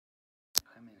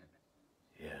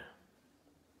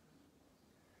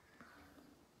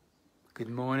Good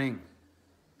morning.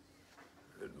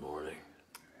 Good morning.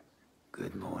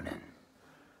 Good morning.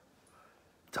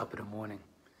 Top of the morning.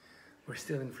 We're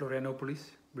still in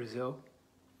Florianopolis, Brazil,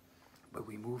 but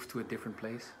we moved to a different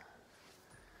place.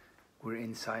 We're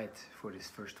inside for this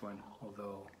first one,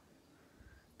 although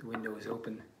the window is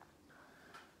open.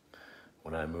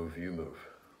 When I move, you move.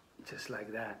 Just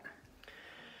like that.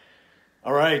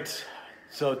 All right.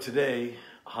 So today,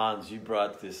 Hans, you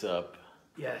brought this up.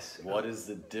 Yes. What is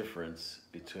the difference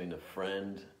between a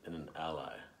friend and an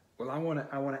ally? Well, I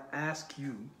wanna ask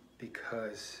you,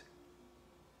 because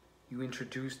you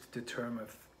introduced the term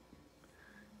of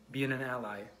being an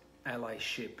ally,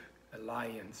 allyship,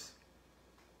 alliance,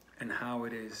 and how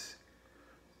it is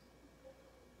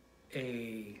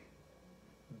a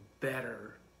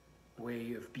better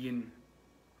way of being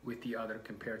with the other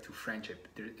compared to friendship.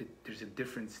 There's a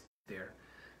difference there.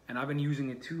 And I've been using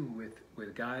it too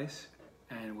with guys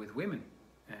and with women,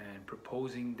 and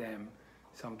proposing them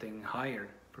something higher,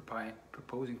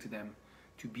 proposing to them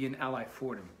to be an ally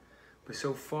for them. But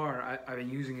so far, I've been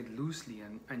using it loosely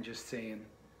and just saying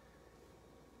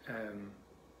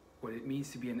what it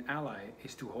means to be an ally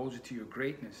is to hold you to your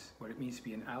greatness. What it means to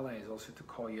be an ally is also to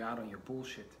call you out on your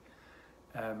bullshit.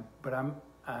 But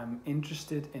I'm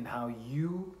interested in how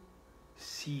you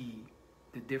see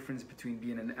the difference between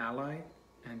being an ally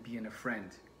and being a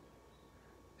friend,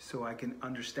 so I can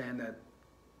understand that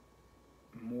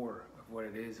more of what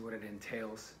it is, what it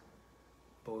entails,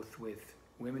 both with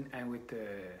women and with the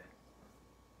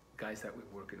guys that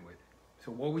we're working with.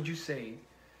 So what would you say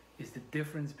is the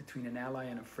difference between an ally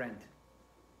and a friend?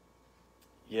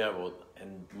 Yeah, well,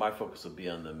 and my focus will be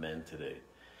on the men today.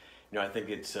 You know, I think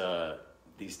it's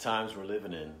these times we're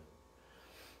living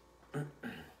in,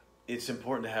 it's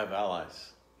important to have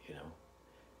allies, you know.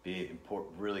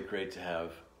 Really great to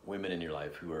have women in your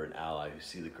life who are an ally, who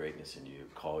see the greatness in you,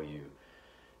 call you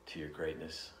to your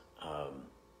greatness.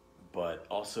 But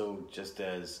also, just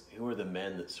as, who are the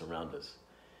men that surround us?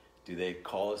 Do they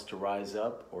call us to rise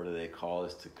up, or do they call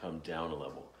us to come down a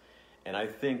level? And I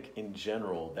think in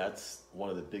general, that's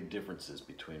one of the big differences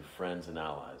between friends and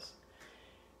allies.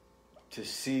 To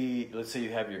see, let's say you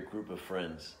have your group of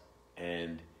friends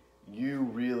and you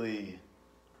really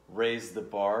raise the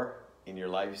bar in your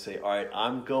life. You say, all right,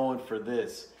 I'm going for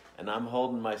this and I'm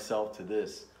holding myself to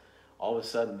this. All of a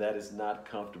sudden, that is not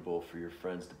comfortable for your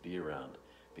friends to be around,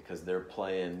 because they're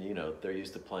playing, you know, they're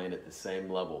used to playing at the same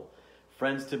level.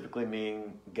 Friends typically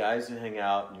mean guys who hang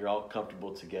out and you're all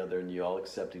comfortable together and you all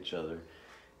accept each other.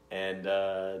 And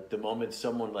the moment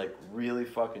someone like really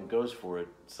fucking goes for it,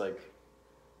 it's like,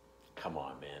 come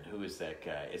on, man, who is that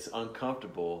guy? It's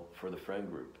uncomfortable for the friend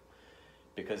group,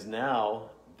 because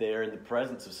now they're in the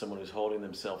presence of someone who's holding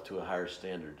themselves to a higher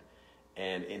standard.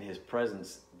 And in his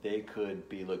presence, they could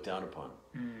be looked down upon.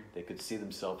 They could see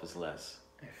themselves as less.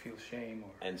 I feel shame.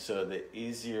 And so the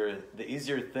easier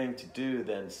thing to do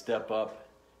than step up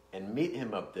and meet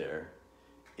him up there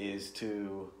is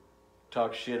to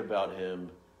talk shit about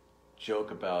him, joke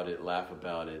about it, laugh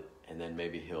about it, and then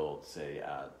maybe he'll say,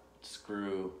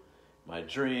 screw my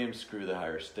dreams, screw the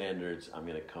higher standards, I'm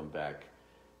going to come back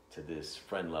to this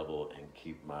friend level and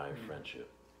keep my friendship.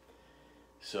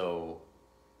 So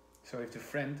if the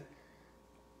friend,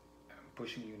 I'm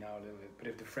pushing you now a little bit, but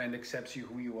if the friend accepts you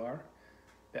who you are,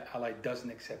 the ally doesn't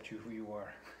accept you who you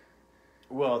are.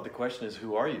 Well, the question is,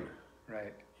 who are you?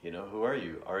 Right. You know, who are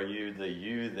you? Are you the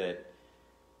you that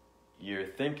you're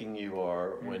thinking you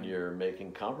are when you're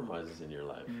making compromises in your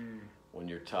life? When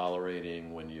you're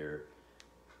tolerating, when you're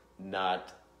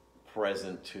not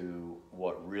present to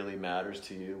what really matters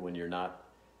to you, when you're not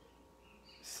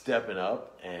stepping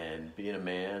up and being a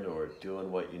man or doing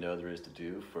what you know there is to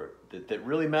do for that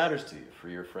really matters to you, for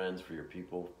your friends, for your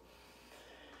people,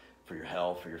 for your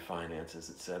health, for your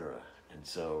finances, etc. And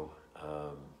so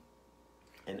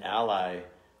an ally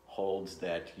holds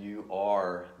that you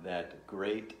are that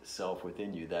great self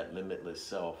within you, that limitless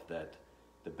self, that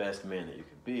the best man that you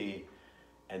could be,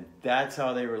 and that's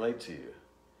how they relate to you.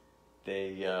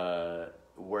 They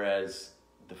whereas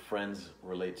the friends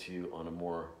relate to you on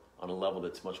a level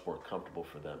that's much more comfortable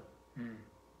for them.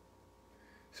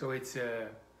 So it's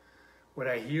what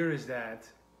I hear is that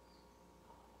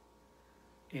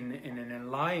in an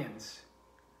alliance,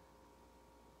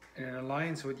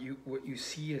 what you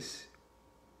see as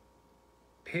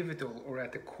pivotal or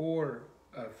at the core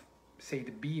of, say,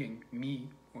 the being, me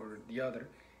or the other,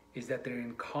 is that they're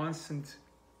in constant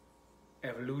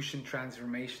evolution,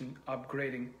 transformation,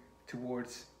 upgrading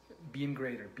towards being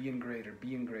greater.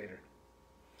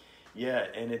 Yeah,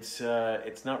 and it's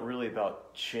not really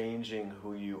about changing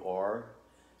who you are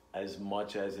as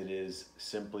much as it is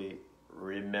simply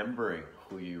remembering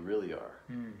who you really are,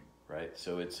 right?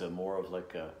 So it's a more of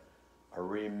like a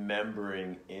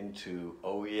remembering into,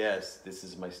 oh yes, this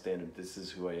is my standard, this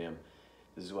is who I am,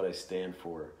 this is what I stand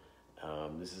for,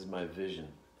 this is my vision,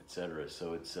 etc.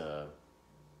 So it's,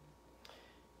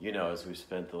 you know, as we've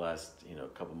spent the last, you know,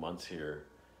 couple months here,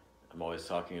 I'm always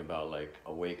talking about like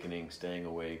awakening, staying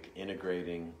awake,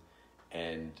 integrating,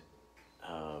 and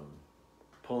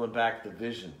pulling back the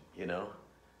vision, you know,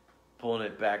 pulling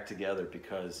it back together,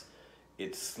 because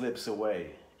it slips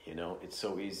away, you know. It's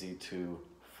so easy to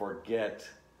forget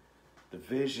the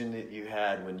vision that you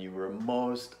had when you were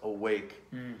most awake.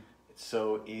 It's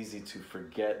so easy to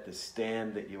forget the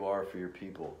stand that you are for your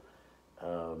people.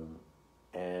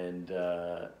 And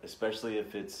especially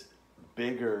if it's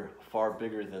bigger, far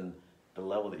bigger than the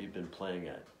level that you've been playing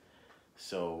at.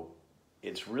 So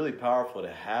it's really powerful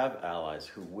to have allies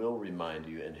who will remind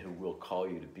you and who will call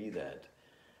you to be that.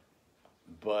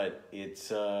 But it's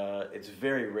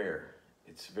very rare.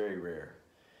 It's very rare.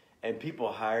 And people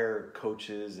hire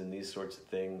coaches and these sorts of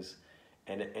things.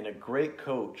 And a great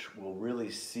coach will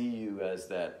really see you as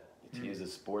that, to use a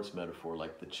sports metaphor,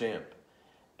 like the champ.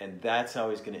 And that's how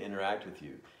he's going to interact with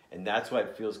you. And that's why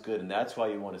it feels good. And that's why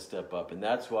you want to step up. And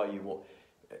that's why you want,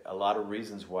 a lot of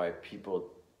reasons why people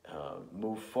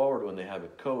move forward when they have a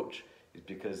coach is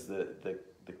because the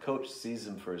coach sees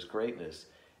him for his greatness.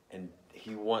 And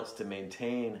he wants to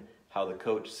maintain how the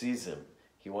coach sees him.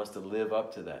 He wants to live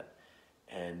up to that.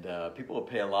 And people will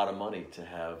pay a lot of money to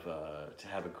have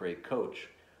a great coach.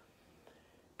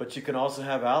 But you can also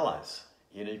have allies.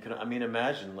 You know, you can. I mean,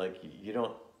 imagine like you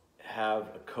don't have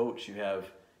a coach.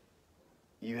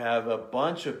 You have a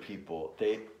bunch of people.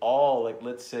 They all, like,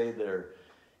 let's say they're,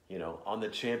 you know, on the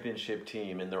championship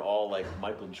team, and they're all like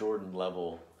Michael Jordan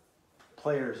level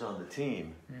players on the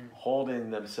team, holding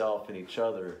themselves and each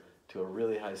other to a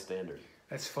really high standard.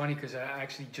 That's funny, because I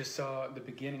actually just saw the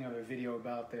beginning of a video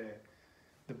about the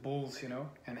Bulls, you know,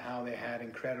 and how they had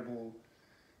incredible,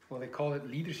 well, they call it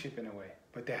leadership in a way,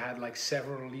 but they had like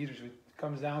several leaders. It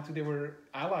comes down to they were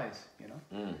allies, you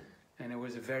know, and it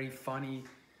was a very funny,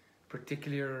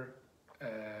 particular,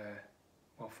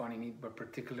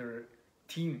 particular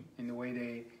team in the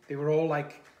way they were all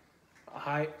like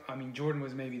high. I mean, Jordan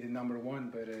was maybe the number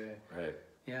one, but right.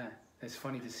 Yeah, it's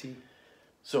funny to see.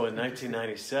 So in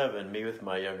 1997, me with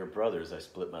my younger brothers, I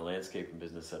split my landscaping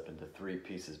business up into 3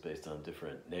 pieces based on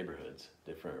different neighborhoods,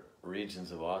 different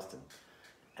regions of Austin,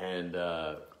 and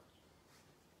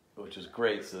which was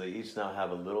great. So they each now have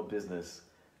a little business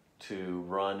to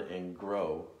run and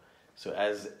grow. So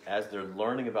as they're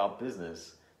learning about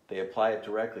business, they apply it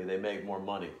directly. They make more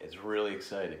money. It's really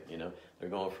exciting. You know, they're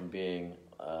going from being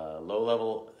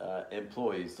low-level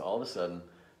employees to all of a sudden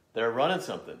they're running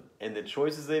something, and the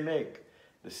choices they make,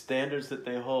 the standards that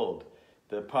they hold,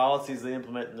 the policies they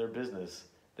implement in their business,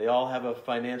 they all have a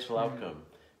financial outcome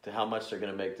to how much they're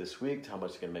going to make this week, to how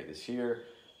much they're going to make this year,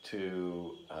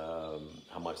 to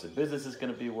how much the business is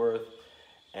going to be worth,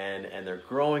 and they're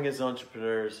growing as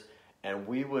entrepreneurs. And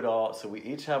we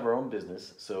each have our own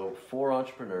business, so 4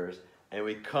 entrepreneurs, and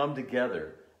we come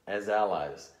together as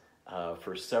allies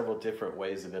for several different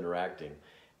ways of interacting.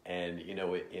 And, you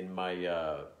know, in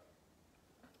my,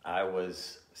 I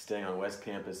was staying on West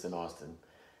Campus in Austin,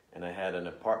 and I had an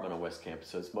apartment on West Campus,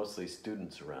 so it's mostly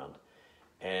students around.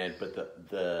 But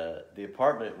the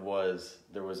apartment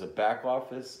there was a back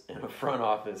office and a front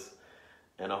office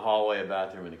and a hallway, a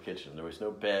bathroom, and a kitchen. There was no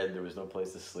bed, there was no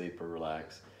place to sleep or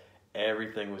relax.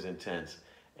 Everything was intense.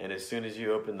 And as soon as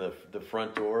you open the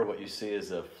front door, what you see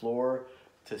is a floor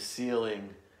to ceiling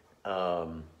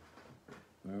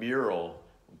mural,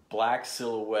 black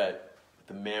silhouette,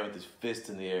 the man with his fist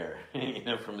in the air, you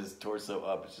know, from his torso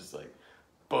up. It's just like,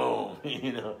 boom,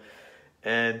 you know.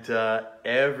 And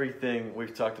everything,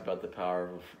 we've talked about the power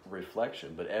of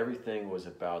reflection, but everything was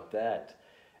about that.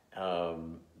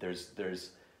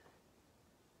 There's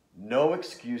no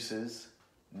excuses,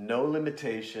 no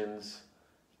limitations,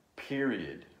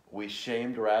 period. We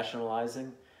shamed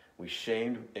rationalizing. We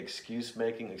shamed excuse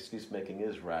making. Excuse making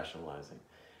is rationalizing.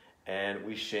 And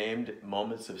we shamed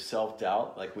moments of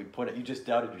self-doubt. Like you just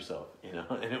doubted yourself, you know?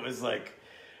 And it was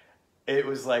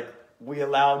like we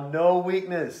allow no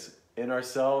weakness in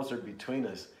ourselves or between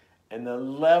us. And the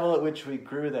level at which we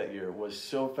grew that year was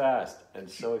so fast and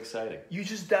so exciting. You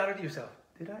just doubted yourself,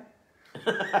 did I?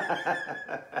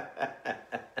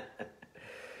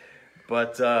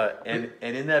 But and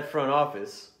in that front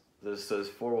office, those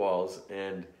 4 walls,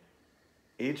 and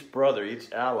each brother,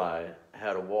 each ally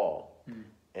had a wall,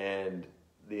 and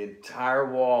the entire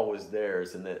wall was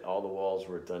theirs, and that all the walls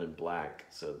were done in black.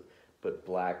 So put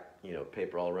black,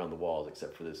 paper all around the walls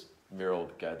except for this mural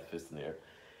with the guy with the fist in the air.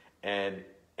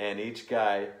 And each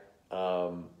guy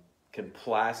can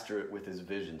plaster it with his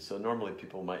vision. So normally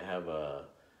people might have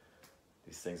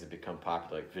these things that become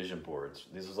popular, like vision boards.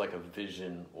 This was like a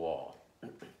vision wall.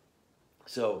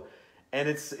 So, and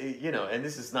it's, and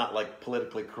this is not like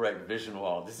politically correct vision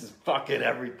wall. This is fucking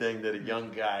everything that a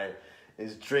young guy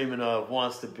is dreaming of,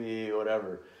 wants to be,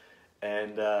 whatever.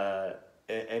 And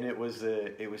it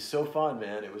was so fun,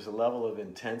 man. It was a level of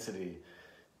intensity,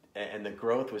 and the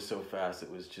growth was so fast.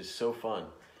 It was just so fun.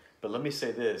 But let me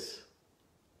say this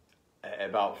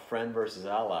about friend versus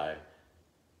ally,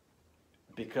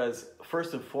 because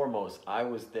first and foremost, I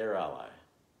was their ally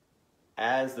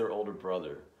as their older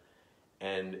brother,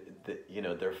 and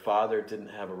their father didn't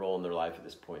have a role in their life at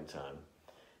this point in time,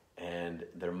 and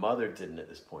their mother didn't at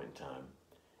this point in time,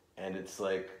 and it's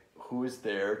like, who is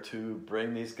there to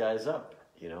bring these guys up,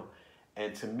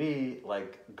 And to me,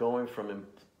 like, going from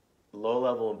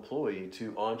low-level employee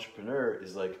to entrepreneur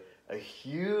is like a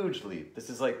huge leap. This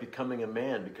is like becoming a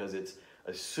man, because it's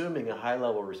assuming a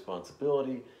high-level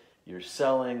responsibility. You're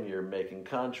selling, you're making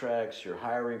contracts, you're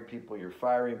hiring people, you're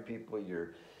firing people,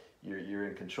 you're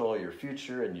in control of your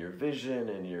future and your vision,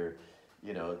 and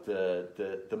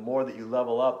the more that you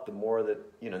level up, the more that,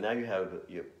 now you have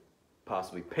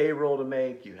possibly payroll to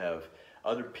make, you have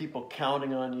other people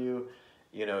counting on you.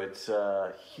 It's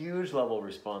a huge level of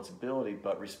responsibility,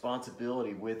 but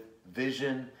responsibility with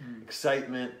vision,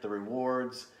 excitement, the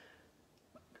rewards,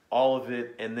 all of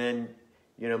it. And then,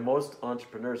 most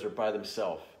entrepreneurs are by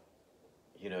themselves.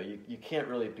 You can't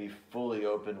really be fully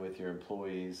open with your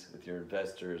employees, with your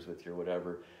investors, with your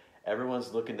whatever.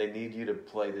 Everyone's looking, they need you to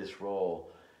play this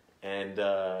role. And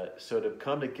so to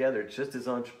come together just as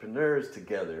entrepreneurs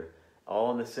together, all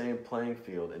on the same playing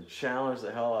field, and challenge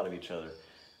the hell out of each other,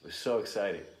 it was so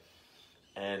exciting.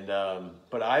 And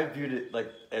but I viewed it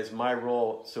like as my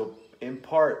role. So in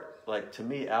part, like, to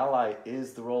me, ally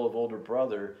is the role of older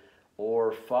brother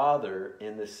or father,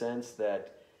 in the sense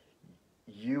that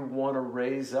you want to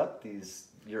raise up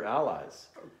your allies,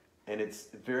 and it's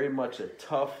very much a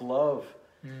tough love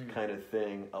kind of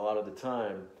thing a lot of the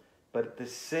time. But at the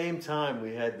same time,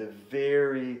 we had the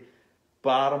very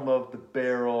bottom of the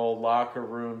barrel locker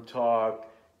room talk,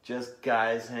 just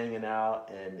guys hanging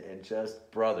out and just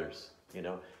brothers.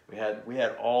 We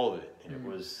had all of it, and it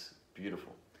was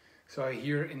beautiful. So I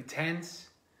hear intense,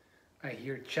 I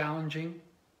hear challenging,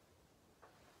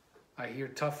 I hear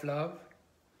tough love,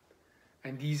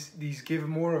 and these give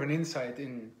more of an insight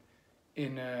in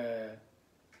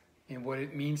what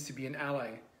it means to be an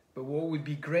ally. But what would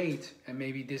be great, and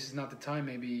maybe this is not the time,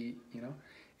 maybe,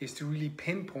 is to really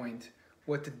pinpoint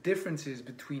what the difference is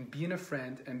between being a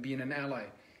friend and being an ally,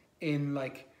 in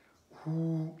like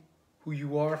who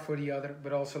you are for the other,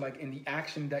 but also like in the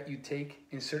action that you take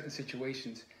in certain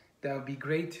situations. That would be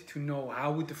great to know.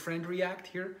 How would the friend react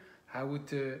here? How would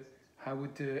the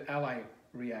ally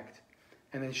react?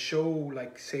 And then show,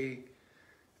 like, say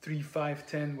 3, 5,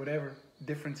 10, whatever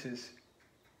differences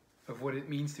of what it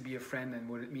means to be a friend and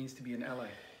what it means to be an ally.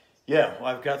 Yeah, well,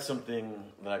 I've got something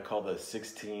that I call the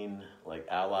 16 like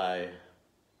ally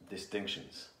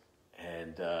distinctions,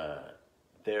 and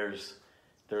there's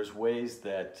ways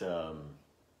that.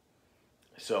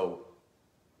 So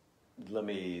let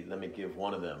me give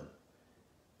one of them.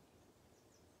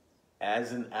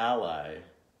 As an ally,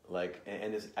 like,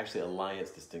 and it's actually alliance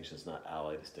distinctions, not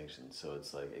ally distinctions. So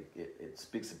it's like it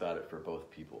speaks about it for both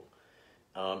people,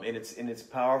 and it's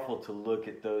powerful to look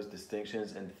at those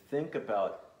distinctions and think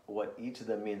about what each of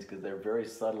them means, because they're very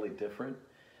subtly different.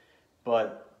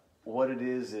 But what it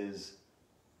is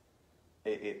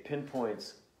it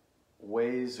pinpoints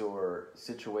ways or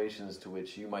situations to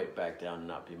which you might back down and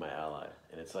not be my ally.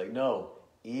 And it's like, no,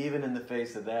 even in the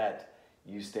face of that,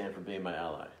 you stand for being my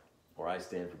ally, or I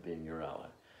stand for being your ally.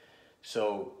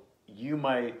 So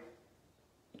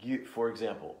for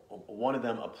example, one of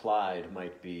them applied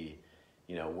might be,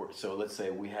 so let's say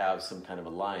we have some kind of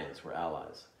alliance, we're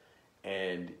allies,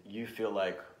 and you feel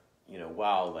like,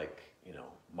 wow, like,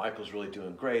 Michael's really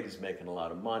doing great, he's making a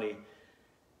lot of money,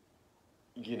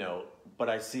 but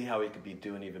I see how he could be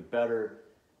doing even better.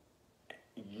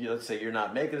 Let's say you're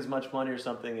not making as much money or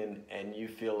something, and you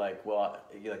feel like, well,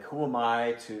 you're like, who am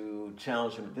I to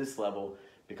challenge him at this level,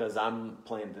 because I'm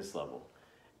playing at this level.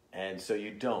 And so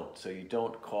you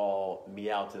don't call me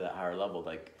out to that higher level.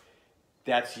 Like,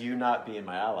 that's you not being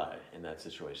my ally in that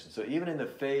situation. So even in the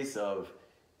face of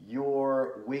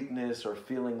your weakness or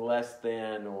feeling less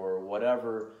than or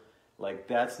whatever, like,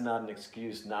 that's not an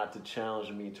excuse not to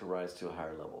challenge me to rise to a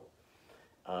higher level.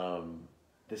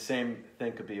 the same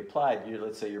thing could be applied.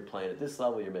 Let's say you're playing at this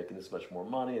level, you're making this much more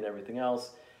money and everything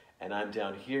else, and I'm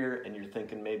down here, and you're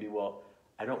thinking maybe, well,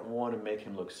 I don't want to make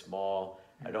him look small.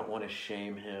 I don't want to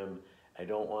shame him. I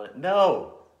don't want to...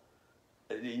 No!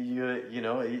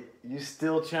 You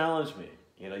still challenge me.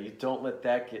 You don't let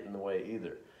that get in the way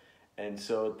either. And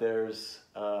so there's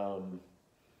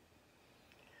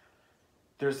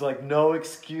like no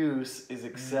excuse is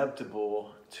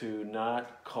acceptable to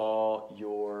not call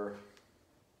your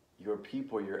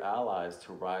people, your allies,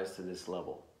 to rise to this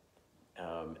level.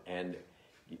 And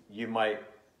you might,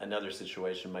 another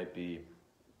situation might be,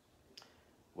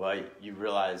 well, you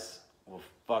realize, well,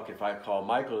 fuck, if I call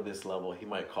Michael to this level, he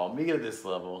might call me to this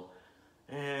level.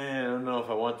 And I don't know if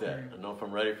I want that. I don't know if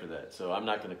I'm ready for that. So I'm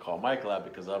not going to call Michael out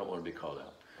because I don't want to be called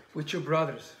out. With your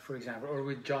brothers, for example, or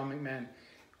with John McMahon,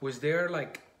 was there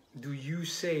like, do you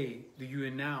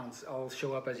announce, I'll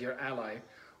show up as your ally,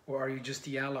 or are you just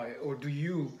the ally? Or do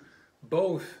you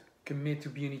both commit to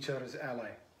being each other's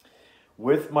ally?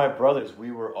 With my brothers,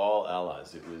 we were all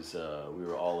allies. It was, we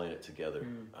were all in it together.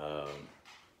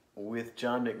 With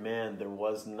John McMahon, there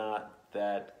was not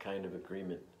that kind of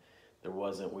agreement. There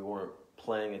wasn't. We weren't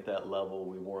playing at that level.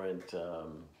 We weren't.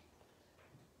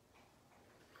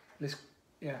 Let's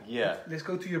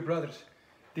go to your brothers.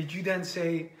 Did you then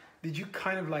say? Did you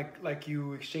kind of like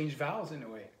you exchange vows in a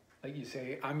way? Like you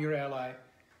say, I'm your ally.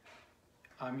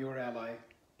 I'm your ally.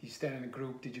 You stand in a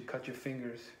group. Did you cut your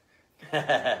fingers?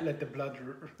 Let the blood.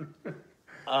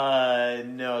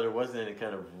 No, there wasn't any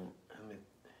kind of.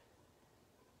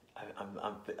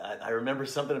 I remember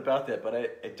something about that, but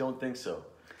I don't think so.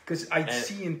 Because I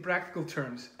see in practical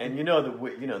terms. And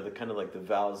the kind of like the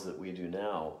vows that we do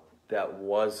now, that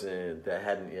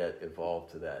hadn't yet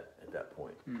evolved to that at that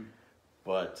point.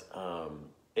 But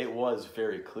it was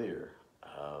very clear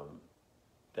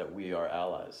that we are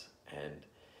allies, and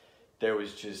there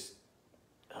was just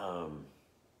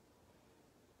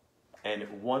and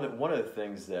one of the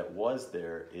things that was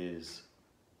there is,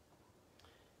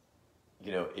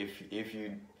 if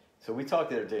you, so we talked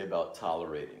the other day about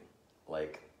tolerating,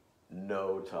 like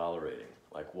no tolerating.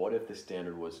 Like, what if the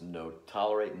standard was no,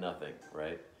 tolerate nothing,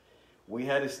 right? We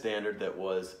had a standard that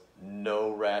was no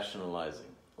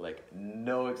rationalizing, like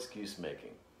no excuse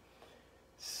making.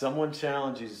 Someone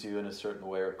challenges you in a certain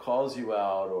way or calls you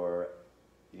out or,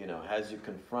 has you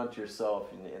confront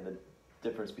yourself in the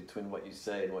difference between what you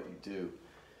say and what you do.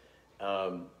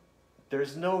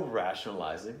 There's no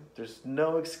rationalizing. There's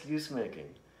no excuse making.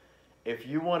 If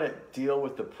you want to deal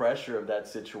with the pressure of that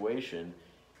situation,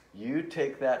 you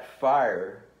take that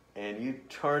fire and you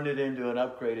turn it into an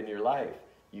upgrade in your life.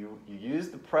 You use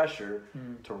the pressure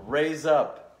to raise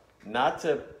up,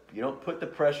 you don't put the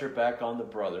pressure back on the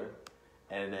brother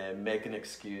and then make an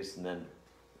excuse and then,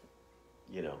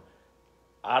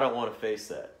 I don't want to face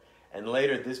that. And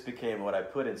later this became what I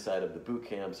put inside of the boot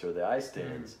camps or the ice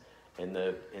stands. In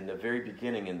the very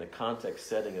beginning, in the context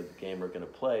setting of the game we're going to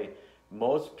play,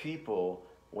 most people,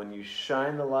 when you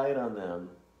shine the light on them,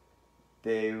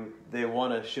 they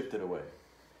want to shift it away.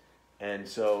 And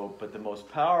so, but the most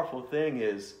powerful thing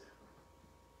is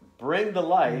bring the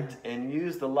light and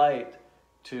use the light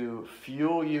to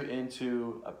fuel you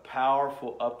into a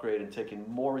powerful upgrade and taking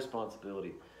more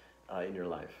responsibility in your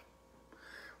life.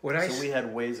 We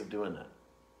had ways of doing that.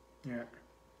 Yeah.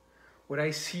 What I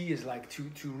see is like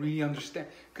to really understand,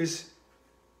 because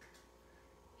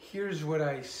here's what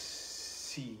I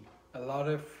see. A lot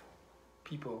of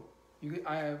people,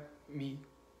 me,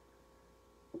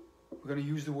 we're going to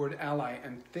use the word ally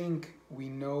and think we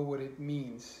know what it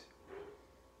means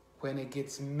when it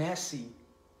gets messy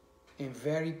in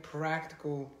very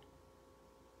practical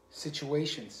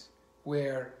situations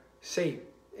where, say,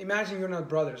 imagine you're not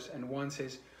brothers and one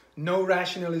says, no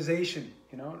rationalization,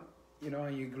 and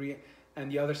you agree,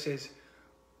 and the other says,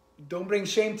 don't bring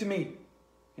shame to me,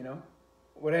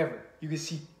 whatever. You can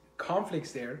see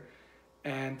conflicts there,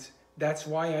 and that's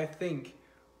why I think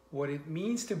what it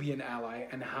means to be an ally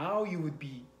and how you would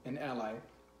be an ally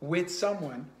with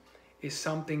someone is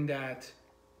something that,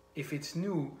 if it's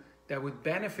new, that would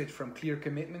benefit from clear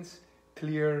commitments,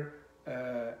 clear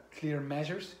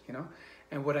measures,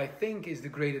 And what I think is the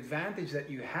great advantage that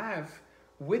you have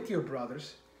with your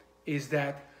brothers is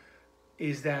that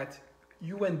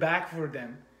you went back for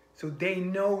them, so they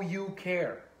know you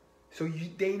care. So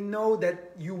they know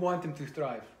that you want them to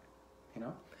thrive,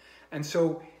 And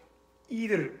so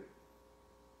either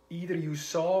you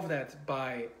solve that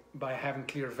by having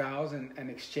clear vows and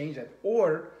exchange that,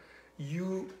 or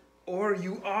you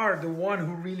are the one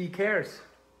who really cares.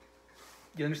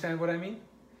 You understand what I mean?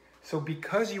 So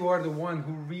because you are the one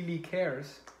who really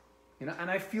cares,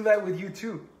 and I feel that with you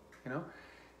too,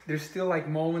 there's still like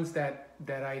moments that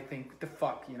I think, what the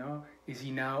fuck, you know? Is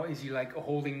he like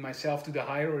holding myself to the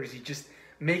higher, or is he just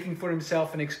making for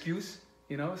himself an excuse,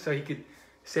 you know, so he could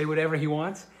say whatever he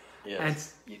wants?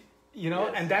 Yes. And you know,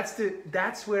 Yes. and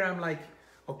that's where I'm like,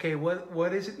 okay,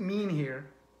 what does it mean here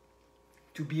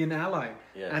to be an ally?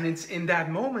 Yes. And it's in that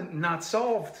moment not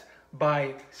solved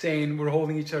by saying we're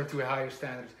holding each other to a higher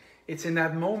standard. It's in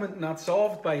that moment not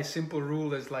solved by a simple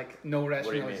rule as like no What do you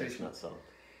rationalization. mean it's not solved?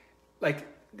 Like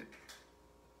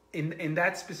in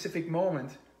that specific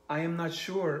moment, I am not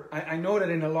sure. I know that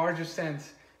in a larger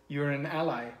sense you're an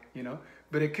ally, you know,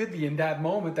 but it could be in that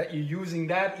moment that you're using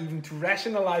that even to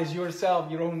rationalize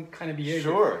yourself, your own kind of behavior.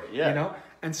 Sure, yeah. You know,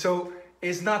 and so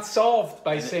it's not solved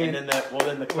by saying. And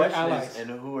then the question allies. is,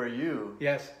 and who are you?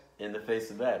 Yes. In the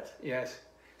face of that. Yes.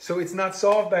 So it's not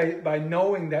solved by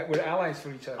knowing that we're allies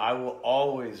for each other. I will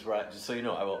always rise. Just so you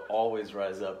know, I will always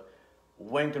rise up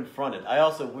when confronted.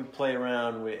 We play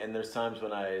around, and there's times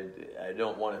when I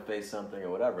don't want to face something or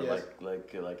whatever, Yes.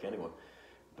 like anyone.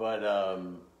 But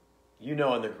you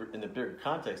know, in the bigger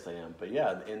context, I am. But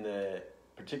yeah, in the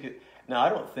particular. Now, I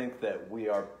don't think that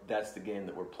that's the game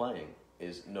that we're playing.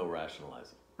 Is no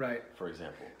rationalizing. Right. For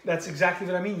example. That's exactly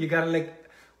what I mean. You gotta like.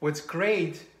 What's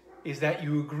great is that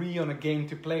you agree on a game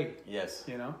to play. Yes.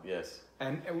 You know. Yes.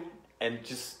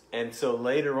 And So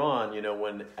later on, you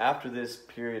know, after this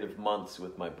period of months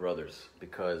with my brothers,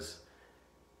 because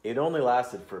it only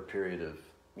lasted for a period of,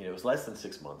 you know, it was less than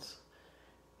 6 months,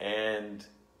 and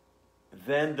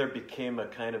then there became a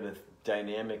kind of a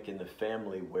dynamic in the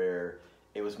family where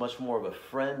it was much more of a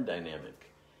friend dynamic,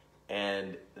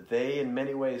 and they in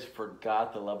many ways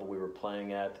forgot the level we were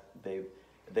playing at.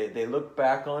 They look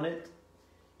back on it.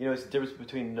 You know, it's the difference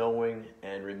between knowing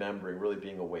and remembering, really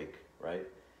being awake, right?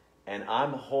 And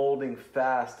I'm holding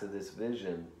fast to this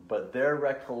vision, but their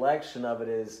recollection of it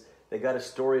is they got a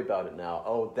story about it now.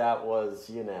 Oh, that was,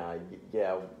 you know,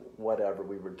 yeah, whatever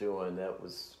we were doing. That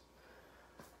was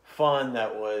fun.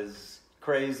 That was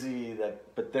crazy.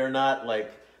 But they're not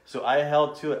like, so I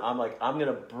held to it. I'm like, I'm going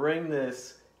to bring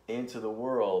this into the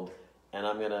world and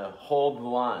I'm going to hold the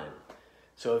line.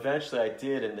 So eventually I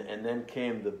did, and then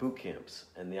came the boot camps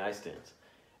and the ice stands.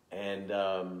 And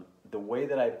the way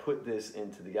that I put this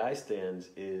into the ice stands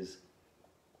is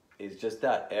just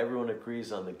that. Everyone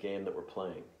agrees on the game that we're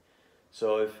playing.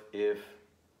 So if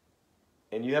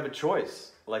and you have a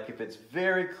choice. Like if it's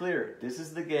very clear, this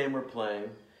is the game we're playing.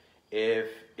 If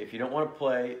you don't want to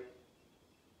play,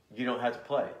 you don't have to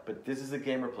play. But this is the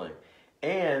game we're playing.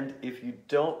 And if you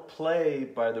don't play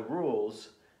by the rules,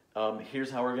 here's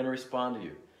how we're going to respond to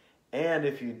you. And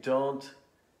if you don't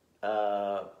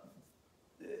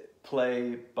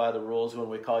play by the rules when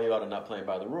we call you out on not playing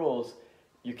by the rules,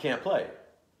 you can't play.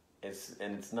 There's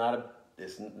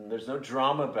no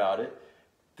drama about it.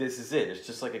 This is it. It's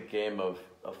just like a game of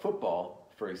football,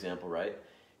 for example, right?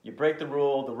 You break the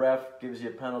rule, the ref gives you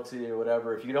a penalty or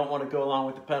whatever. If you don't want to go along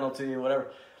with the penalty or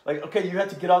whatever, like, okay, you have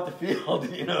to get off the field,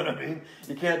 you know what I mean?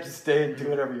 You can't just stay and do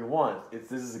whatever you want.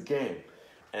 This is a game.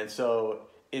 And so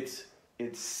it's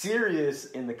serious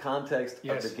in the context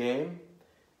Yes. of the game.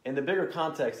 In the bigger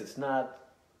context, it's not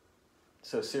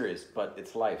so serious, but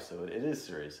it's life, so it is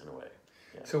serious in a way.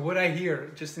 Yeah. so what I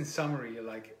hear, just in summary,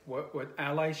 like what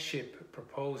allyship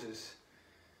proposes,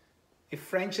 if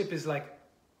friendship is like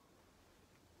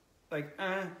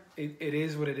it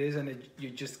is what it is, and you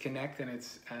just connect, and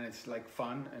it's like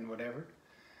fun and whatever.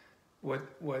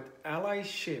 What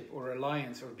allyship or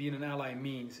alliance or being an ally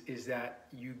means is that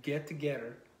you get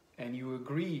together and you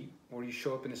agree, or you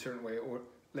show up in a certain way, or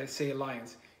let's say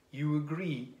alliance, you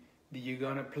agree that you're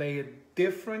gonna play a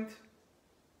different,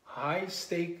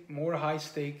 more high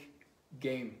stake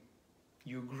game.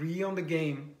 You agree on the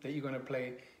game that you're gonna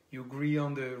play. You agree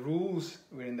on the rules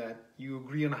within that. You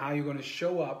agree on how you're gonna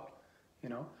show up, you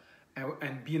know.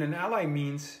 And being an ally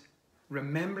means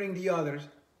remembering the others.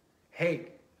 Hey,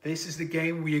 this is the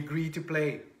game we agreed to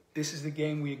play. This is the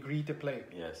game we agreed to play.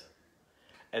 Yes.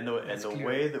 And the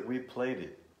way that we played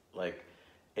it, like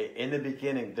in the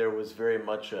beginning, there was very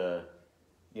much a,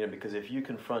 you know, because if you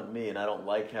confront me and I don't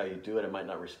like how you do it, I might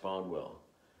not respond well.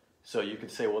 So you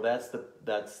could say, well, that's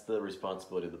the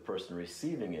responsibility of the person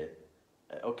receiving it.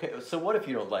 Okay, so what if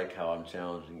you don't like how I'm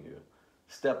challenging you?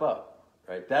 Step up,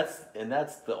 right? That's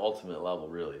the ultimate level,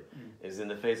 really, is in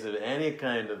the face of any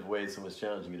kind of way someone's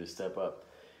challenging you to step up.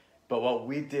 But what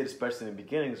we did, especially in the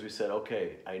beginning, is we said,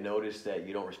 okay, I noticed that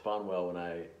you don't respond well when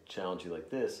I challenge you like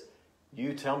this.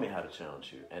 You tell me how to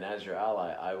challenge you. And as your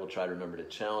ally, I will try to remember to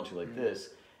challenge you like this.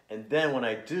 And then when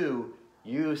I do,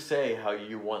 you say how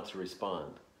you want to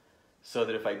respond. So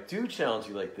that if I do challenge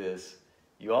you like this,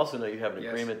 you also know you have an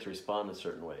Yes. agreement to respond in a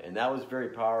certain way. And that was very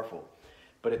powerful.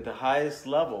 But at the highest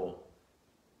level,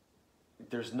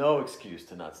 there's no excuse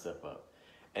to not step up.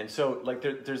 And so, like,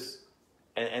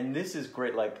 and this is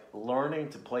great, like, learning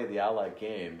to play the ally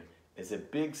game is a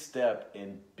big step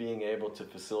in being able to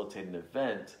facilitate an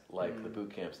event like the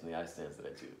boot camps and the I stands that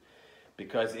I do.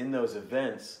 Because in those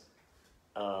events,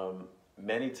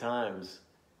 many times,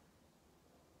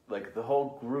 like, the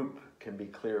whole group can be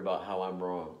clear about how I'm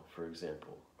wrong, for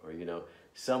example. Or, you know,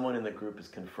 someone in the group is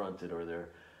confronted, or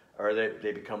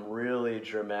they become really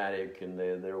dramatic, and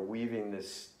they're weaving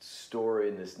this story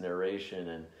and this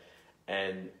narration,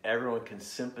 and everyone can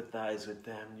sympathize with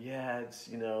them. Yeah, it's,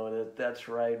 you know, that's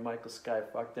right, Michael Skye,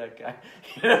 fuck that guy.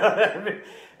 You know what I mean?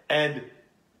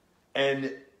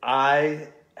 And I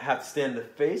have to stand in the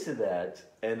face of that,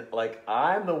 and, like,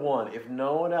 I'm the one, if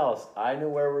no one else, I know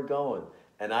where we're going,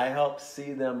 and I help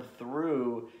see them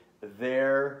through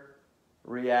their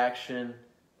reaction,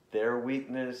 their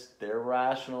weakness, their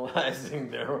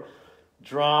rationalizing, their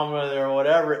drama, their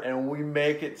whatever, and we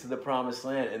make it to the promised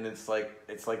land. And it's like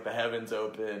the heavens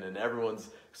open, and everyone's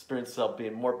experienced itself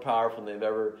being more powerful than they've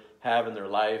ever have in their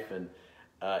life, and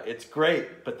it's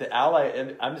great. But the ally,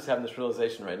 and I'm just having this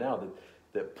realization right now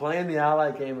that playing the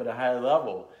ally game at a high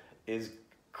level is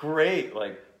great,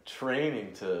 like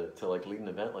training to like lead an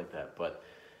event like that. But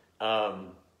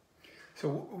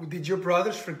so did your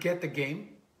brothers forget the game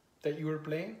that you were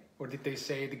playing, or did they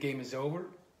say the game is over,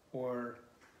 or?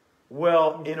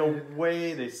 Well, in a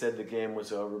way, they said the game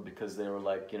was over because they were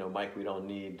like, you know, Mike, we don't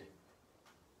need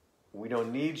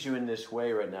you in this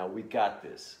way right now. We got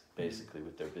this, basically,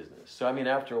 with their business. So, I mean,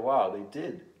 after a while, they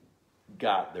did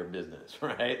got their business,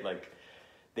 right? Like,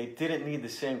 they didn't need the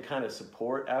same kind of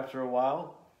support after a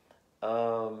while.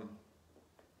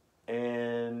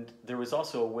 And there was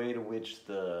also a way to which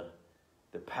the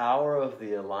power of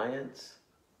the alliance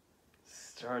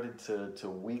started to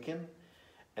weaken.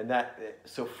 And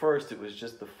so first it was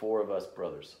just the four of us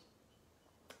brothers.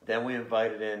 Then we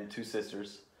invited in two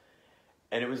sisters.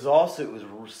 And it was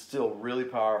still really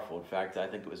powerful. In fact, I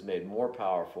think it was made more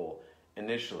powerful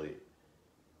initially.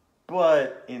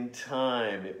 But in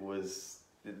time,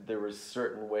 there were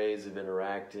certain ways of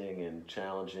interacting and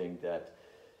challenging that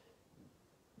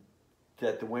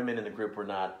the women in the group were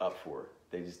not up for.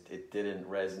 It didn't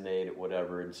resonate or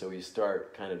whatever. And so you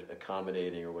start kind of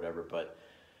accommodating or whatever.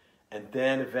 And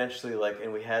then eventually,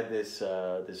 and we had this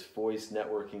voice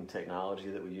networking technology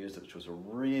that we used, which was a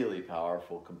really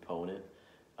powerful component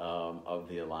of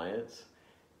the alliance.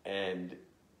 And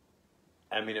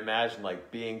I mean, imagine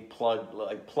being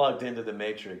plugged into the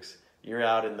matrix. You're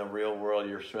out in the real world,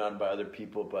 you're surrounded by other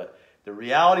people, but the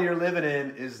reality you're living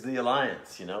in is the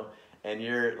alliance, you know. And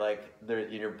you're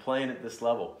playing at this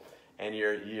level, and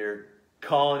you're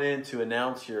calling in to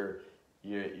announce your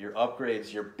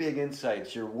upgrades, your big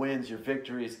insights, your wins, your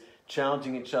victories,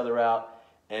 challenging each other out.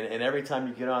 And every time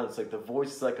you get on, it's like the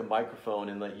voice is like a microphone,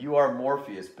 and you are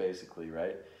Morpheus, basically,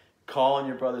 right? Calling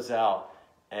your brothers out.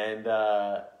 And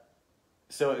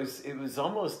so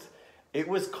it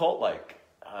was cult-like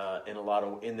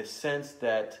in the sense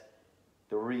that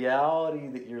the reality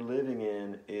that you're living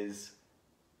in is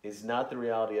not the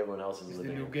reality everyone else is living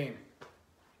in. It's the new game.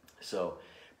 So,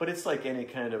 but it's like any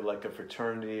kind of a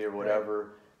fraternity or whatever. Right.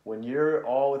 When you're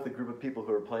all with a group of people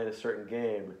who are playing a certain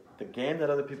game, the game that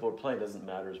other people are playing doesn't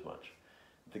matter as much.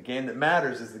 The game that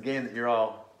matters is the game that you're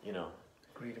all,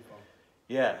 agreed upon.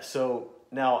 Yeah. So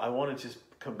now I want to just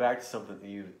come back to something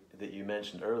that you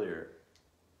mentioned earlier.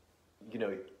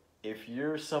 If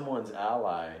you're someone's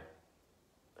ally,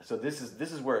 so this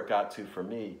is where it got to for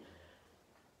me.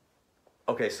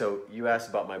 Okay, so you asked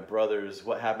about my brothers,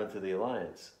 what happened to the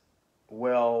alliance?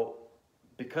 Well,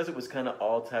 because it was kind of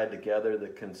all tied together, the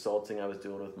consulting I was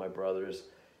doing with my brothers,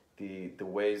 the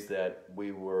ways that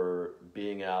we were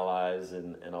being allies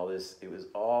and all this, it was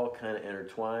all kind of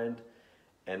intertwined.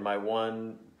 And my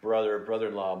one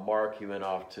brother-in-law, Mark, he went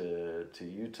off to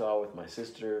Utah with my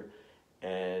sister,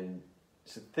 and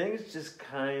so things just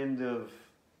kind of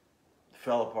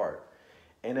fell apart.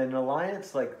 And an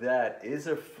alliance like that is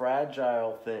a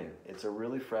fragile thing. It's a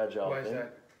really fragile thing. Why is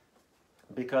that?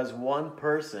 Because one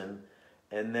person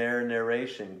and their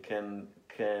narration can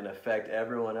affect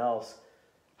everyone else,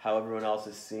 how everyone else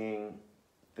is seeing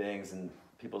things and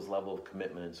people's level of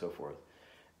commitment and so forth.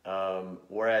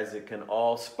 Whereas it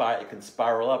can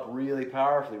spiral up really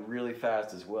powerfully, really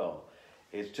fast as well.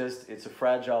 It's a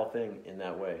fragile thing in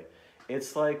that way.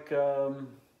 It's like,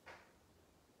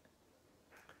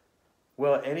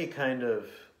 any kind of,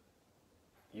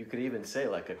 you could even say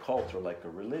like a cult or like a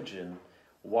religion.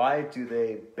 Why do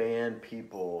they ban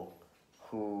people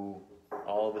who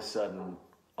all of a sudden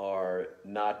are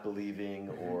not believing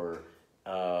or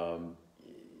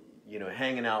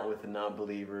hanging out with the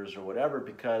non-believers or whatever,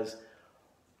 because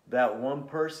that one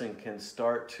person can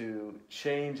start to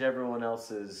change everyone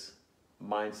else's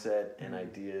mindset and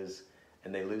ideas,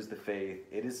 and they lose the faith.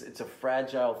 It's a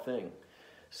fragile thing.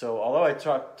 So although I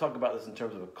talk about this in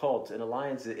terms of a cult, in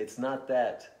alliance, it's not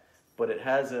that, but it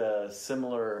has a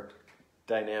similar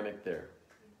dynamic there.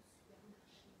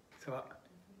 Ça va?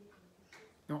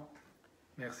 Non,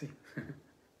 merci.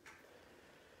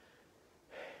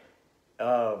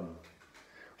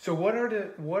 So what are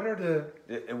the?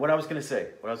 And what I was going to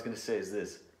say is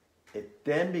this: it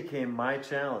then became my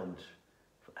challenge.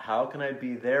 How can I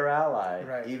be their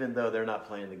ally, even though they're not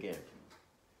playing the game?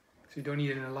 So you don't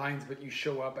need an alliance, but you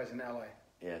show up as an ally.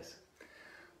 Yes.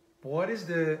 What was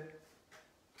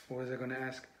I going to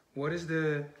ask? I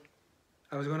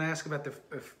was going to ask about the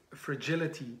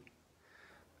fragility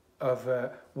of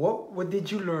what did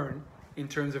you learn in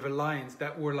terms of alliance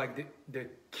that were like the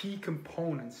key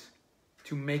components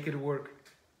to make it work,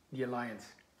 the alliance?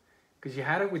 Because you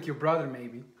had it with your brother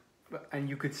maybe, and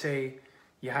you could say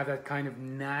you have that kind of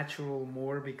natural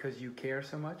more because you care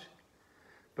so much.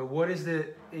 But what is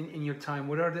in your time?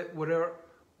 What are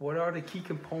the key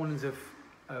components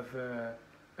of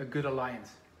a good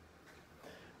alliance?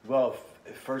 Well,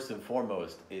 first and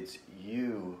foremost, it's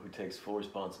you who takes full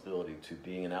responsibility to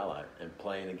being an ally and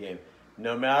playing the game.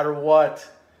 No matter what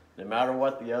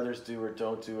the others do or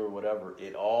don't do or whatever,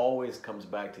 it always comes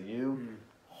back to you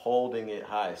holding it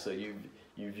high. So you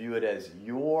view it as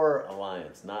your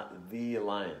alliance, not the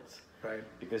alliance. Right.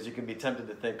 Because you can be tempted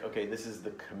to think, okay, this is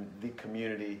the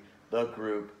community, the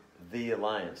group, the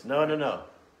alliance. No.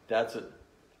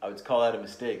 I would call that a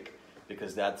mistake,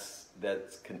 because that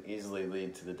can easily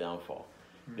lead to the downfall,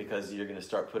 because you're going to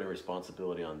start putting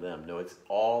responsibility on them. No, it's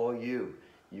all you.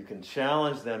 You can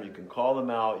challenge them, you can call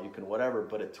them out, you can whatever,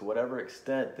 but to whatever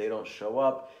extent they don't show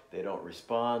up, they don't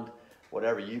respond,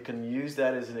 whatever, you can use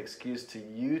that as an excuse to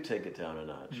you take it down a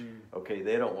notch. Okay,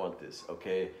 they don't want this.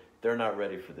 Okay, they're not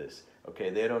ready for this. Okay,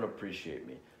 they don't appreciate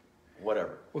me.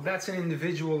 Whatever. Well, that's an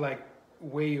individual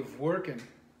way of working,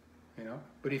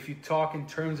 But if you talk in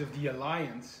terms of the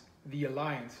alliance,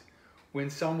 when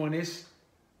someone is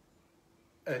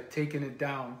taking it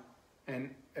down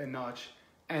and a notch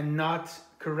and not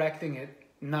correcting it,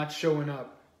 not showing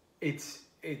up, it's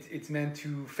meant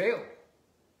to fail.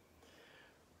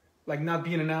 Like not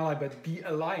being an ally, but be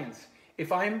alliance. If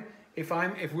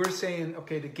we're saying,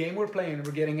 okay, the game we're playing,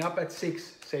 we're getting up at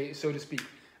 6, say, so to speak,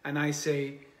 and I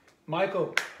say,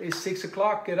 Michael, it's 6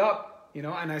 o'clock, get up,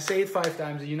 and I say it 5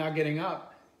 times and you're not getting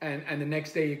up, and the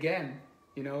next day again,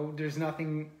 there's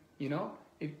nothing,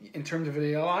 in terms of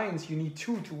the alliance, you need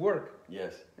 2 to work.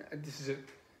 Yes. This is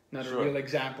not a real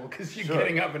example, because you're Sure.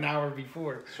 getting up an hour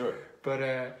before. Sure.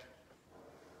 But,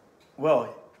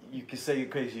 well, you can say,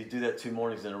 because you do that 2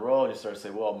 mornings in a row, and you start to say,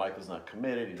 well, Michael's not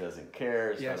committed, he doesn't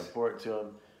care, it's not important to him.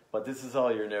 But this is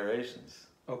all your narrations.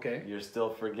 Okay. You're still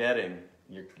forgetting.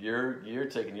 You're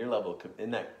taking your level of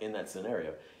in that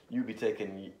scenario. You'd be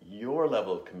taking your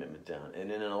level of commitment down,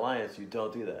 and in an alliance, you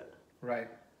don't do that. Right.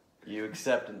 You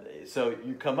accept, so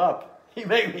you come up. You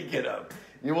make me get up.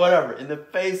 You whatever in the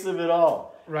face of it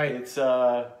all. Right. It's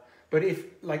But if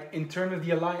in terms of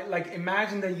the alliance,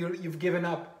 imagine that you've given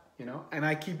up. And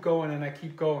I keep going and I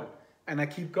keep going and I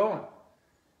keep going.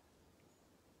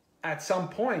 At some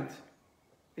point,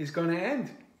 it's going to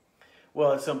end.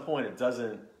 Well, at some point, it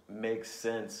doesn't make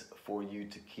sense for you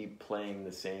to keep playing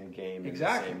the same game in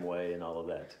the same way and all of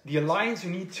that. The alliance,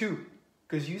 you need 2,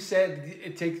 because you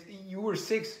said you were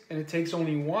 6 and it takes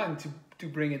only 1 to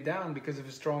bring it down because of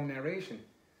a strong narration.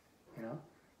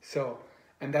 So,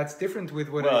 and that's different with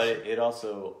what. Well, it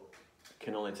also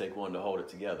can only take 1 to hold it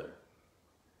together.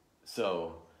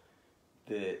 So,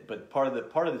 but part of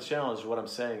the challenge, what I'm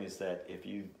saying is that if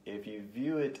you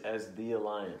view it as the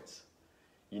alliance,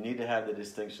 you need to have the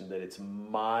distinction that it's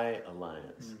my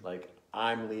alliance, like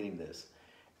I'm leading this,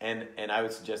 and I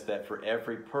would suggest that for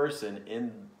every person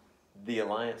in the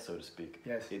alliance, so to speak,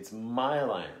 it's my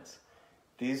alliance.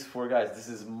 These 4 guys,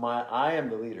 I am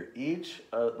the leader. Each,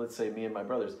 let's say me and my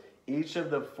brothers, each of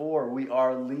the 4, we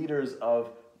are leaders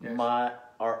of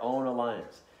our own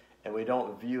alliance. And we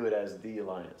don't view it as the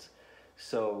alliance.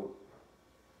 So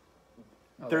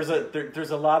there's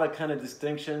a lot of kind of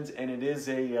distinctions, and it is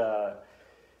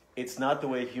it's not the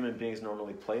way human beings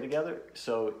normally play together.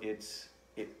 So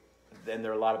then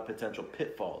there are a lot of potential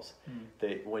pitfalls.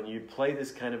 That when you play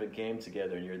this kind of a game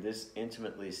together and you're this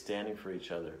intimately standing for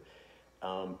each other,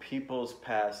 people's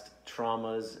past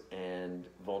traumas and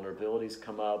vulnerabilities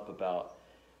come up about,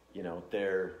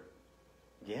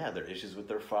 their issues with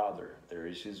their father, their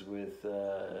issues with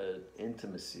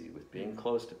intimacy, with being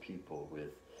close to people,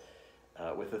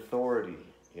 with authority.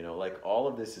 You know, like all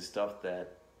of this is stuff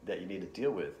that you need to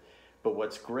deal with. But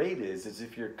what's great is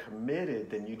if you're committed,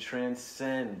 then you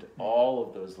transcend all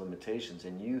of those limitations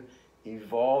and you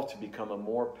evolve to become a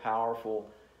more powerful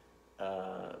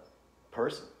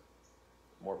person,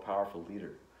 more powerful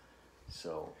leader.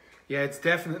 So yeah, it's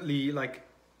definitely like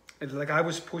I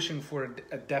was pushing for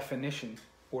a definition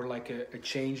or like a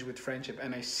change with friendship,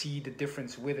 and I see the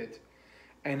difference with it,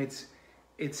 and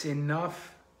it's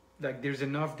enough. Like there's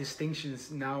enough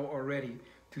distinctions now already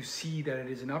to see that it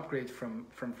is an upgrade from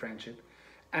friendship.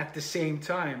 At the same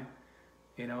time,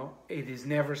 you know, it is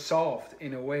never solved.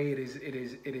 In a way, it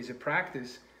is a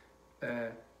practice.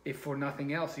 If for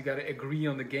nothing else, you got to agree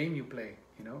on the game you play,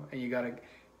 you know, and you got to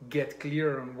get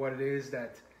clear on what it is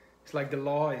that it's like the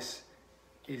law is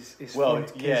well,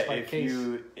 case yeah. by case.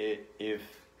 If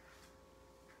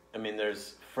I mean,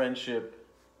 there's friendship,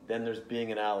 then there's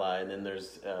being an ally, and then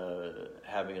there's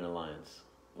having an alliance.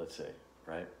 Let's say,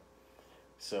 right?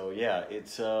 So yeah,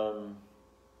 it's and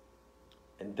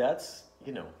that's,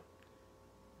 you know,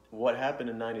 what happened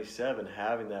in '97.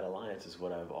 Having that alliance is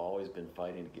what I've always been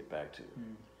fighting to get back to,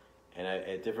 and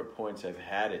at different points I've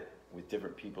had it with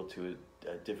different people to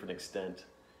a different extent,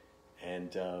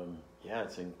 and yeah,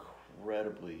 it's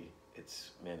incredibly.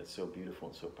 It's so beautiful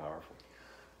and so powerful.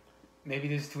 Maybe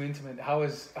this is too intimate. How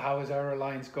is our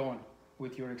alliance going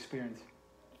with your experience?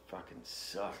 Fucking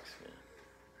sucks, man.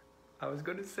 I was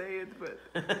gonna say it, but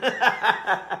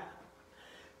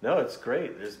no, it's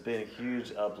great. There's been a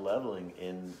huge up-leveling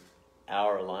in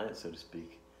our alliance, so to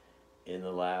speak, in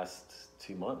the last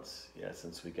 2 months. Yeah,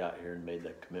 since we got here and made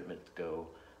that commitment to go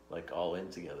like all in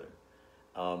together.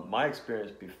 My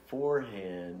experience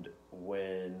beforehand,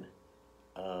 when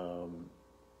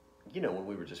you know, when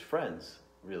we were just friends,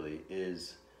 really,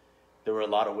 is there were a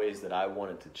lot of ways that I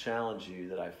wanted to challenge you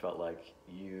that I felt like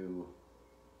you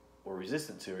were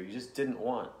resistant to, or you just didn't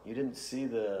want. You didn't see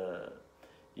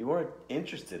you weren't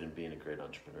interested in being a great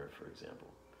entrepreneur, for example.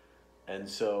 And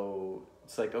so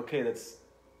it's like, okay, that's,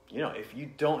 you know, if you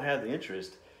don't have the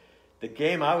interest, the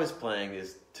game I was playing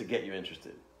is to get you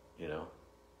interested, you know,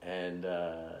 and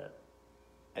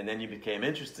then you became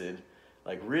interested,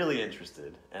 like really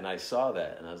interested, and I saw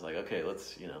that, and I was like, okay,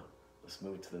 let's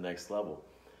move to the next level.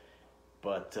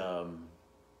 But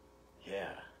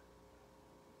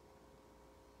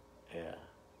yeah,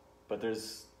 but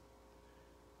there's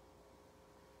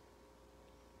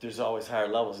always higher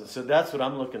levels, and so that's what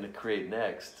I'm looking to create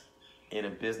next in a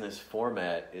business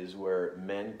format, is where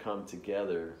men come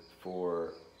together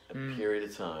for a period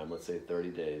of time, let's say 30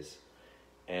 days,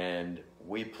 and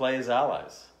we play as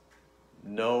allies.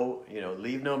 No, you know,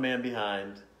 leave no man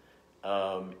behind.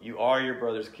 You are your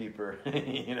brother's keeper.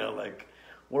 You know, like,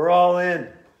 we're all in,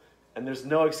 and there's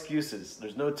no excuses.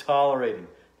 There's no tolerating.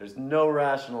 There's no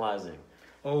rationalizing.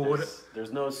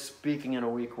 There's no speaking in a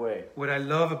weak way. What I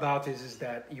love about this is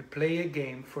that you play a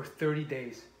game for 30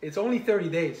 days. It's only 30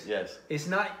 days. Yes. It's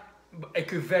not, it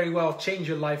could very well change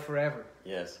your life forever.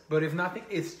 Yes. But if nothing,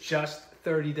 it's just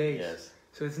 30 days. Yes.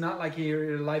 So it's not like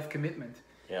your life commitment.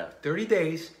 Yeah. 30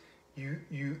 days,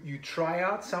 you try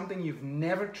out something you've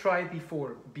never tried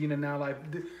before, being an ally,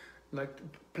 like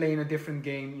playing a different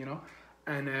game, you know,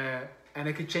 and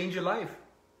it could change your life.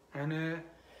 And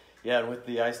yeah, and with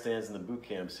the ice stands and the boot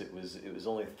camps, it was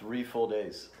only 3 full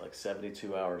days, like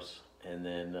 72 hours, and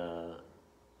then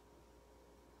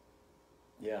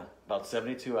about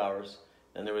 72 hours.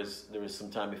 And there was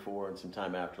some time before and some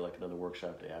time after, like another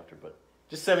workshop day after, but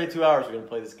just 72 hours we're gonna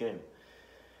play this game.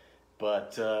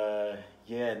 But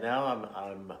yeah, now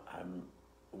I'm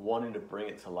wanting to bring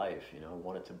it to life. You know, I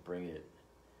wanted to bring it.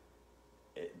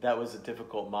 That was a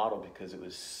difficult model because it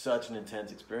was such an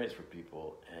intense experience for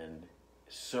people and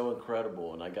so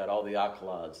incredible. And I got all the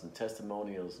accolades and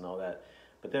testimonials and all that.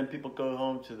 But then people go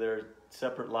home to their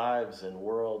separate lives and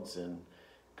worlds and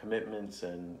commitments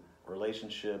and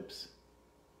relationships,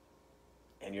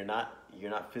 and you're not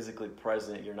physically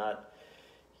present. You're not,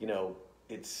 you know.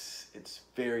 It's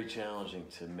very challenging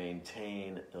to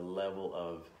maintain the level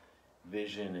of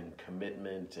vision and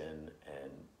commitment and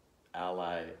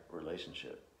ally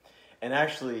relationship. And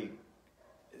actually,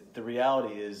 the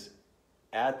reality is,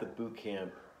 at the boot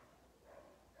camp,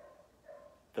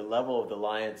 the level of the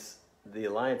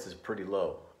alliance is pretty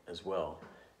low as well,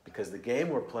 because the game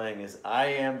we're playing is I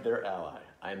am their ally.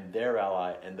 I'm their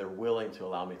ally, and they're willing to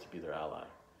allow me to be their ally.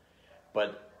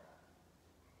 But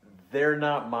they're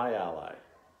not my ally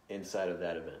inside of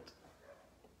that event.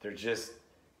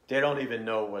 They don't even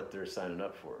know what they're signing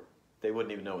up for. They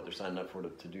wouldn't even know what they're signing up for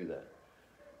to do that.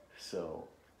 So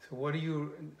what do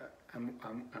you?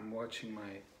 I'm watching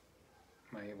my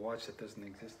watch that doesn't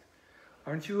exist.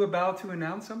 Aren't you about to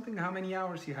announce something? How many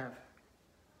hours you have?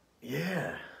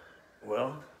 yeah,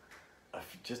 well,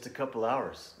 just a couple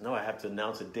hours. No, I have to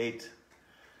announce a date,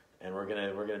 and we're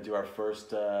gonna do our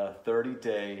first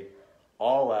 30-day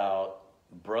all-out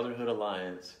Brotherhood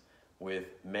alliance with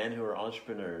men who are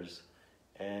entrepreneurs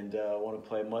and want to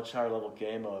play a much higher level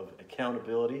game of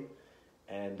accountability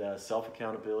and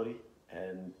self-accountability,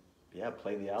 and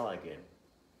play the ally game.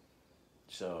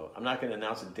 So I'm not going to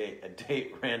announce a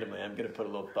date randomly. I'm going to put a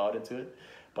little thought into it,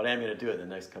 but I am going to do it in the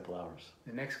next couple hours.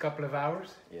 The next couple of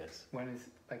hours? Yes. When is,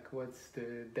 what's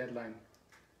the deadline?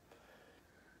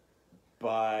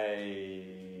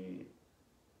 By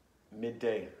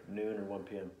midday, noon or 1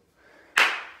 p.m.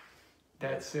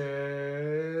 That's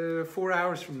 4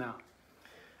 hours from now.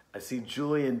 I see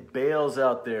Julian Bales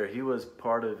out there. He was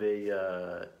part of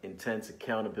a intense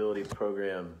accountability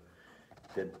program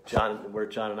where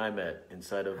John and I met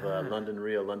inside of London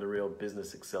Real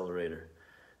Business Accelerator.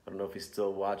 I don't know if he's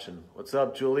still watching. What's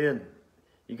up, Julian?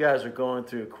 You guys are going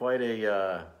through quite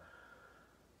an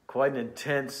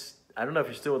intense. I don't know if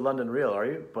you're still with London Real, are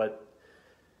you? But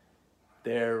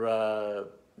they're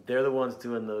the ones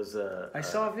doing those. I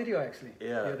saw a video actually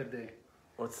the other day.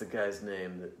 What's the guy's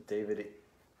name? David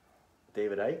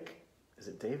Icke? Is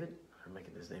it David? I'm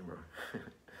making his name wrong.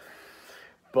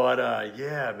 But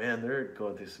man, they're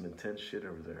going through some intense shit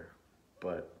over there.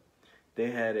 But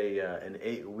they had an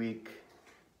 8-week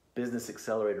business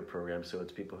accelerator program, so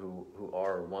it's people who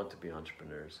are or want to be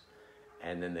entrepreneurs,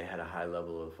 and then they had a high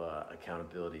level of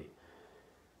accountability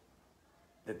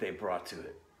that they brought to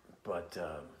it. But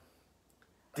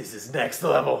this is next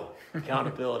level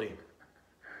accountability.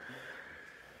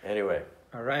 Anyway.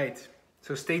 All right.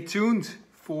 So stay tuned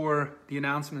for the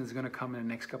announcement that's going to come in the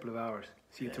next couple of hours.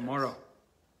 See you tomorrow.